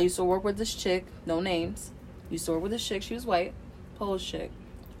 I used to work with this chick, no names. Used to work with this chick. She was white, Polish chick,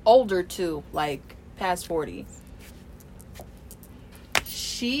 older too, like past 40.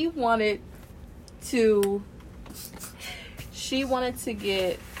 She wanted to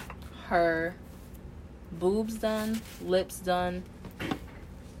get her boobs done, lips done,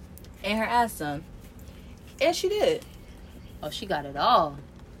 and her ass done, and she did. Oh, she got it all,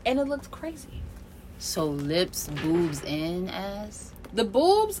 and it looked crazy. So lips, boobs, and ass. The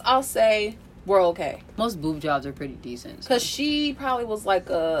boobs, I'll say, were okay. Most boob jobs are pretty decent. Cause she probably was like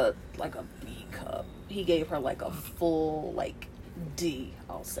a B cup. He gave her like a full like D,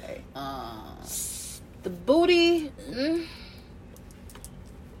 I'll say. The booty.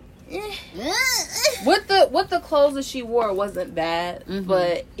 With the clothes that she wore wasn't bad,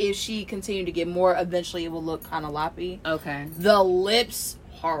 but if she continued to get more, eventually it will look kind of loppy. Okay. The lips,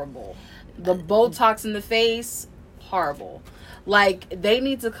 horrible. The Botox in the face, horrible. Like, they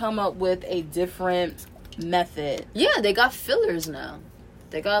need to come up with a different method. Yeah, they got fillers now.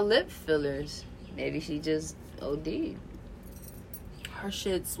 They got lip fillers. Maybe she just OD'd. Her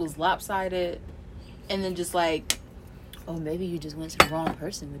shits was lopsided, and then just like, oh, maybe you just went to the wrong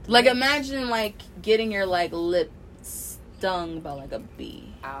person with the like lips. Imagine like getting your like lip stung by like a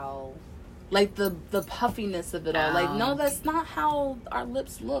bee. Ow. Like the puffiness of it all. Like, no, that's not how our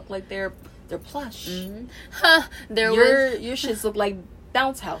lips look. Like they're plush. Huh, your shits look like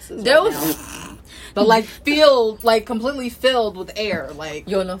bounce houses. But like completely filled with air. Like,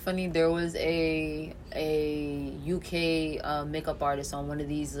 yo, no funny. There was a UK makeup artist on one of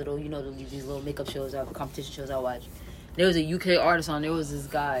these little, these little makeup shows, competition shows I watch. There was a UK artist on. There was this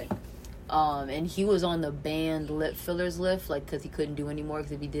guy. And he was on the banned lip fillers list, like, because he couldn't do anymore,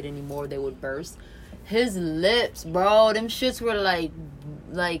 because if he did any more, they would burst. His lips, bro, them shits were,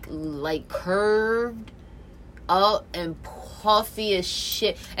 like curved up and puffy as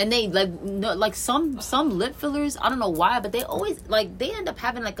shit. And they, some lip fillers, I don't know why, but they always, they end up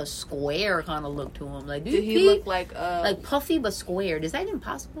having, a square kind of look to them. Like, did he look like puffy but squared? Is that even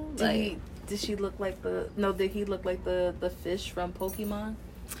possible? Did he look like the fish from Pokemon?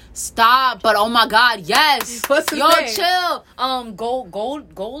 Stop! But oh my God, yes. What's his name? Chill.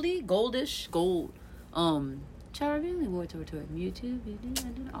 Goldish. Charlie, Mewtwo,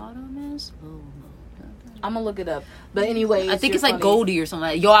 Automass. I'm gonna look it up. But anyway, I think it's like Goldie or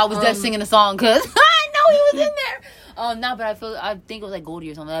something. Yo, I was just singing the song because I know he was in there. But I think it was like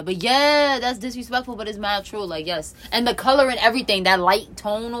Goldie or something like that. But yeah, that's disrespectful, but it's mad true. Like, yes. And the color and everything, that light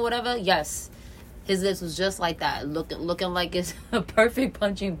tone or whatever, yes. His lips was just like that, looking like it's a perfect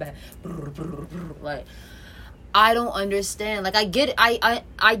punching bag. Like, I don't understand. Like, I get it. I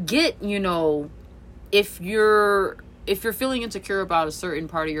get, if you're feeling insecure about a certain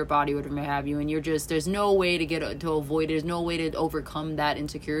part of your body, whatever may have you, and you're just, there's no way to avoid it, there's no way to overcome that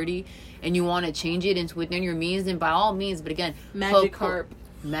insecurity, and you want to change it into within your means, then by all means. But again, Magikarp.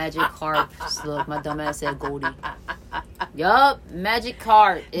 Look, my dumbass said Goldie. Yup,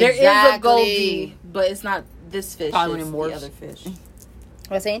 Magikarp. Exactly. There is a Goldie, but it's not this fish. Probably it's the other fish.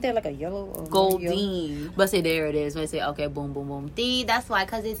 I say, ain't there like a yellow? Goldine. But say, there it is. But I say, okay, boom, boom, boom. See, that's why,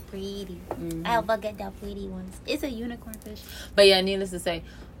 because it's pretty. I'll forget the pretty ones. It's a unicorn fish. But yeah, needless to say,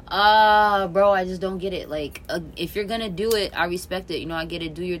 Bro, I just don't get it. Like, if you're gonna do it, I respect it. You know, I get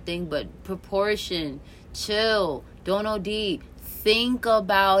it. Do your thing, but proportion, chill, don't OD. Think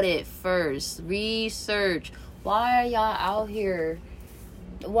about it first. Research. Why are y'all out here?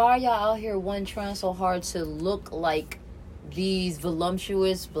 Why are y'all out here trying so hard to look like these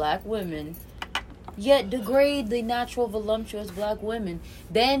voluptuous black women, yet degrade the natural voluptuous black women,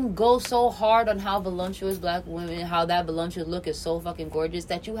 then go so hard on how voluptuous black women, how that voluptuous look is so fucking gorgeous,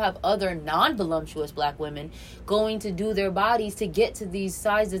 that you have other non-voluptuous black women going to do their bodies to get to these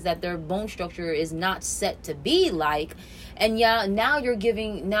sizes that their bone structure is not set to be like. And yeah, now you're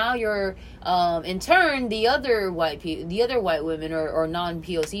in turn, the other white women or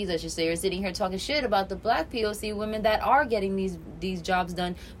non-POCs, I should say, are sitting here talking shit about the black POC women that are getting these jobs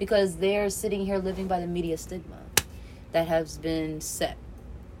done, because they're sitting here living by the media stigma that has been set.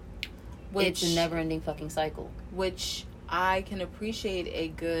 It's a never-ending fucking cycle. Which I can appreciate a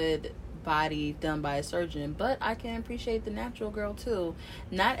good body done by a surgeon, but I can appreciate the natural girl too.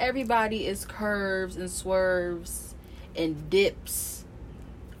 Not everybody is curves and swerves and dips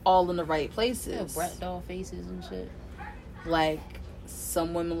all in the right places. Yeah, brat doll faces and shit. Like,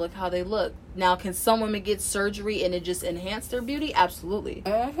 some women look how they look. Now, can some women get surgery and it just enhance their beauty? Absolutely.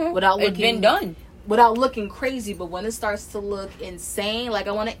 Without looking, it's been done. Without looking crazy, but when it starts to look insane, like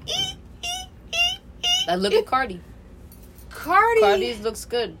I want to I look at Cardi. Cardi's looks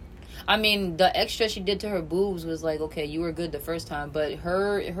good. I mean, the extra she did to her boobs was like, okay, you were good the first time, but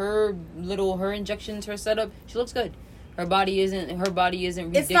her injections, her setup, she looks good. Her body isn't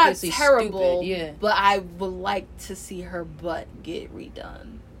ridiculously it's not terrible, stupid. Yeah. But I would like to see her butt get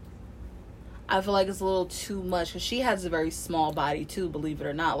redone. I feel like it's a little too much, because she has a very small body too, believe it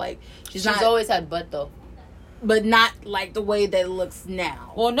or not. Like, she's always had butt though, but not like the way that it looks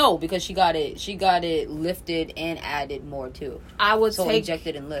now. Well, no, because she got it lifted and added more too.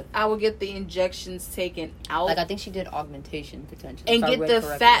 Injected and lift. I would get the injections taken out. Like, I think she did augmentation potentially, and get the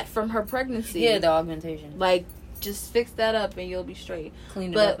fat from her pregnancy. Yeah, the augmentation. Like, just fix that up and you'll be straight.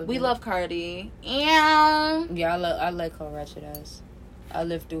 Clean it up. But we love Cardi. Yeah, I like her ratchet ass. I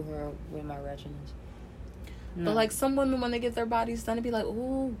live through her with my ratchetness. No. But like, some women, when they get their bodies done, it'd be like,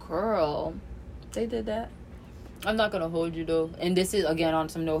 ooh, girl, they did that. I'm not gonna hold you though, and this is again on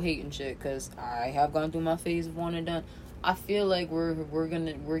some no hate and shit, because I have gone through my phase of one and done. I feel like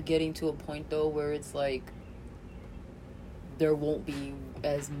we're getting to a point though where it's like there won't be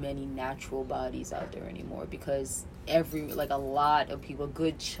as many natural bodies out there anymore, because a lot of people, a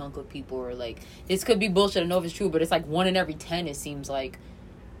good chunk of people are like, this could be bullshit, I don't know if it's true, but it's like 1 in every 10, it seems like,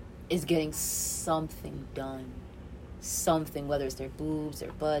 is getting something done. Something, whether it's their boobs,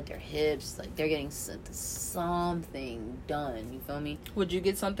 their butt, their hips, like they're getting something done. You feel me? Would you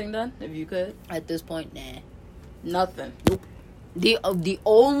get something done if you could? At this point, nah, nothing. Nope. The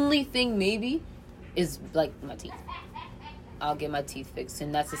only thing maybe is like my teeth. I'll get my teeth fixed,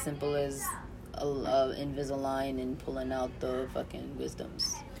 and that's as simple as Invisalign and pulling out the fucking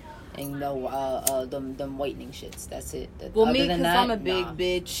wisdoms and them whitening shits. That's it. Well, me, because I'm a big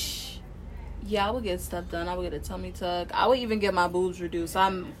bitch. Yeah, I would get stuff done. I would get a tummy tuck. I would even get my boobs reduced.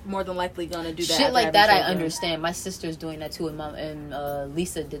 I'm more than likely gonna do that. Shit like that, I understand. My sister's doing that too, and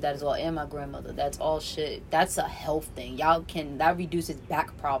Lisa did that as well, and my grandmother. That's all shit. That's a health thing. That reduces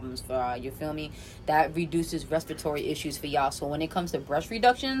back problems for y'all. You feel me? That reduces respiratory issues for y'all. So when it comes to breast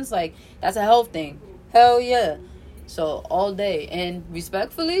reductions, like, that's a health thing. Hell yeah. So all day, and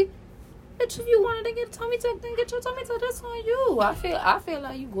respectfully, bitch, if you wanted to get tummy tuck, then get your tummy tuck. That's on you. I feel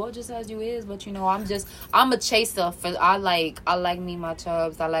like you gorgeous as you is, but you know, I'm a chaser. I like me my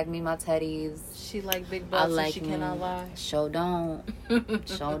chubs. I like me my teddies. She like big butts, and she cannot lie. Show don't.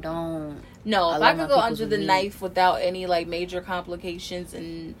 No, if I could go under the knife without any like major complications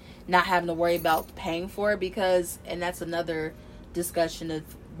and not having to worry about paying for it, and that's another discussion of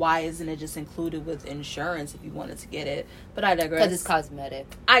why isn't it just included with insurance if you wanted to get it? But I digress. Because it's cosmetic.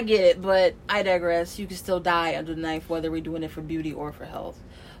 I get it, but I digress. You can still die under the knife, whether we're doing it for beauty or for health.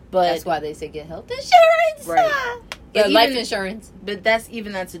 But that's why they say get health insurance. Right. Yeah, life insurance. But that's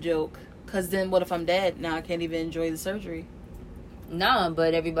a joke. Because then what if I'm dead? Now I can't even enjoy the surgery. Nah,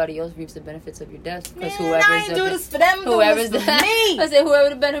 but everybody else reaps the benefits of your death. Because I ain't do this for them. Whoever's do this for me. I said whoever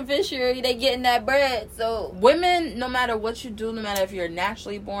the beneficiary, they getting that bread. So women, no matter what you do, no matter if you're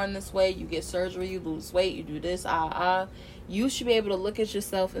naturally born this way, you get surgery, you lose weight, you do this, you should be able to look at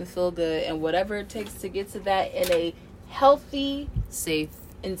yourself and feel good, and whatever it takes to get to that in a healthy, safe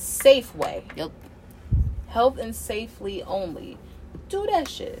way. Yep. Health and safely only. Do that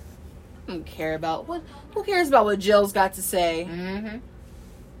shit. I don't care about who cares about what Joe's got to say? Mm-hmm.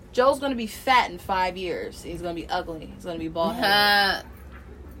 Joe's gonna be fat in 5 years. He's gonna be ugly. He's gonna be bald headed.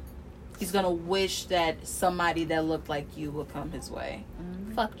 He's gonna wish that somebody that looked like you would come his way.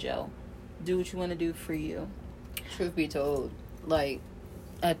 Mm-hmm. Fuck Joe. Do what you want to do for you. Truth be told, like,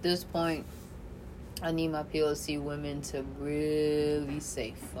 at this point, I need my POC women to really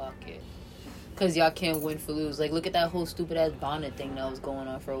say fuck it. Because y'all can't win for lose. Like, look at that whole stupid ass bonnet thing that was going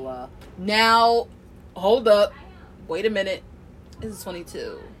on for a while. Now, hold up. Wait a minute. This is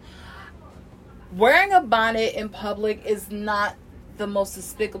 22. Wearing a bonnet in public is not the most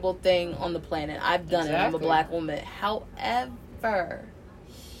despicable thing on the planet. I've done it. I'm a black woman. However,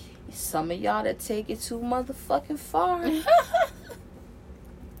 some of y'all that take it too motherfucking far.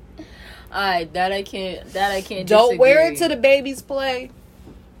 Alright, that I can't Don't disagree. wear it to the baby's play.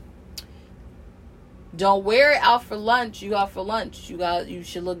 Don't wear it out for lunch. You out for lunch. You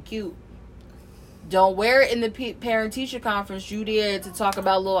should look cute. Don't wear it in the parent-teacher conference. You there to talk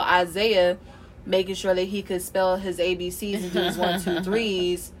about little Isaiah making sure that he could spell his ABCs and do his 1, 2,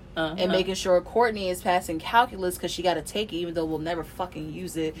 3s. And making sure Courtney is passing calculus because she got to take it, even though we'll never fucking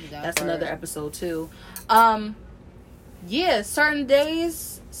use it. That's another episode too. Yeah, certain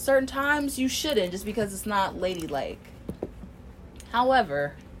days, certain times you shouldn't, just because it's not ladylike.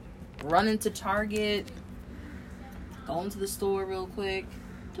 However, run into Target, go into the store real quick,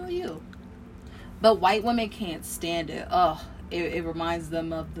 do you. But white women can't stand it. It reminds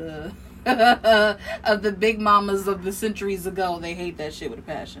them of the of the big mamas of the centuries ago. They hate that shit with a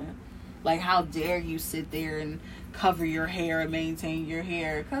passion. Like, how dare you sit there and cover your hair and maintain your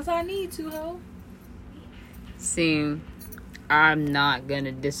hair? Because I need to, ho. See, I'm not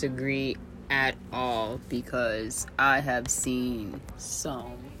gonna disagree at all, because I have seen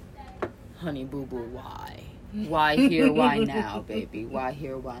some honey boo boo. Why here, why now, baby? Why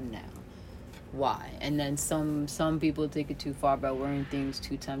here, why now? Why? And then some people take it too far by wearing things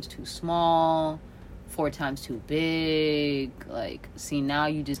 2 times too small, 4 times too big. Like, see, now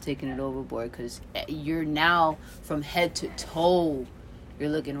you just taking it overboard, because you're now from head to toe, you're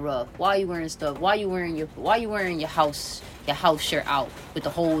looking rough. Why are you wearing stuff? Why you wearing your house shirt out with the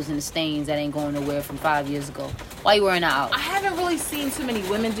holes and the stains that ain't going nowhere from 5 years ago? Why you wearing that out? I haven't really seen too many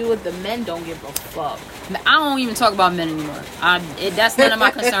women do it. The men don't give a fuck. I don't even talk about men anymore. That's none of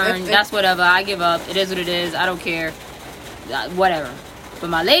my concern. That's whatever. I give up. It is what it is. I don't care. Whatever. But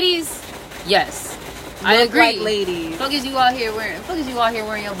my ladies, yes. I agree. Like ladies. Fuck is you out here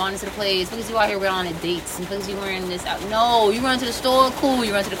wearing your bonnets to the place? Fuck is you out here wearing on the dates? And fuck is you wearing this out? No, you run to the store, cool.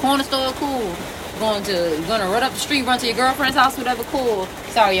 You run to the corner store, cool. You're gonna run up the street, run to your girlfriend's house, whatever, cool.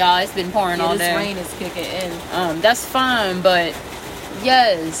 Sorry, y'all, it's been pouring all day. This rain is kicking in. That's fine, but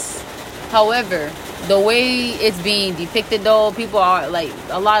yes. However, the way it's being depicted, though,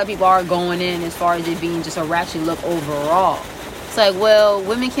 a lot of people are going in as far as it being just a ratchet look overall. It's like, well,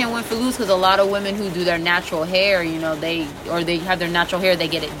 women can't win for lose, because a lot of women who do their natural hair, they have their natural hair, they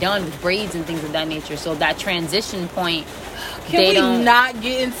get it done with braids and things of that nature. So that transition point, Can we not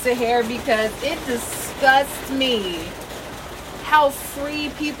get into hair, because it disgusts me how free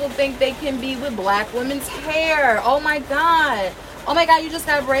people think they can be with black women's hair. Oh my god, you just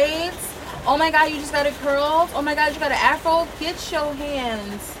got braids. Oh my god, you just got it curled. Oh my god, you got an afro. Get your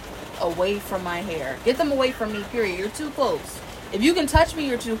hands away from my hair. Get them away from me, period. You're too close. If you can touch me,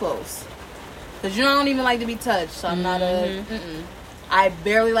 you're too close. Because you don't even like to be touched. So I'm not a... I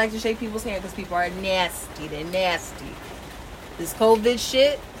barely like to shake people's hair because people are nasty. They're nasty. This COVID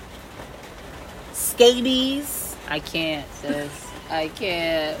shit. Scabies. I can't, sis. I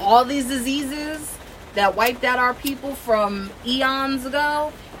can't. All these diseases that wiped out our people from eons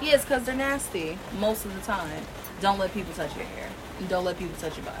ago. Yeah, it's because they're nasty. Most of the time. Don't let people touch your hair. And don't let people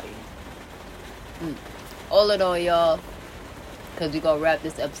touch your body. All in all, y'all, because we gonna wrap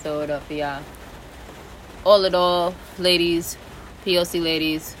this episode up for y'all. All in all, ladies, POC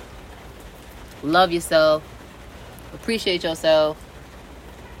ladies, love yourself, appreciate yourself,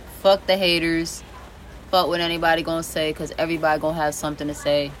 fuck the haters, fuck what anybody gonna say, because everybody gonna have something to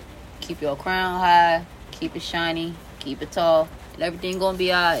say. Keep your crown high, keep it shiny, keep it tall, and everything gonna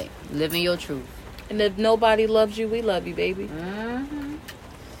be alright. Living your truth. And if nobody loves you, we love you, baby.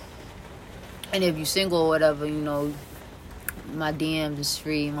 And if you single or whatever, my DMs is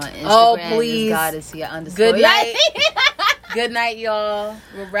free. My Instagram is goddess. Good night. Good night, y'all.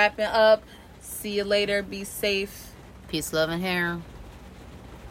 We're wrapping up. See you later. Be safe. Peace, love, and hair.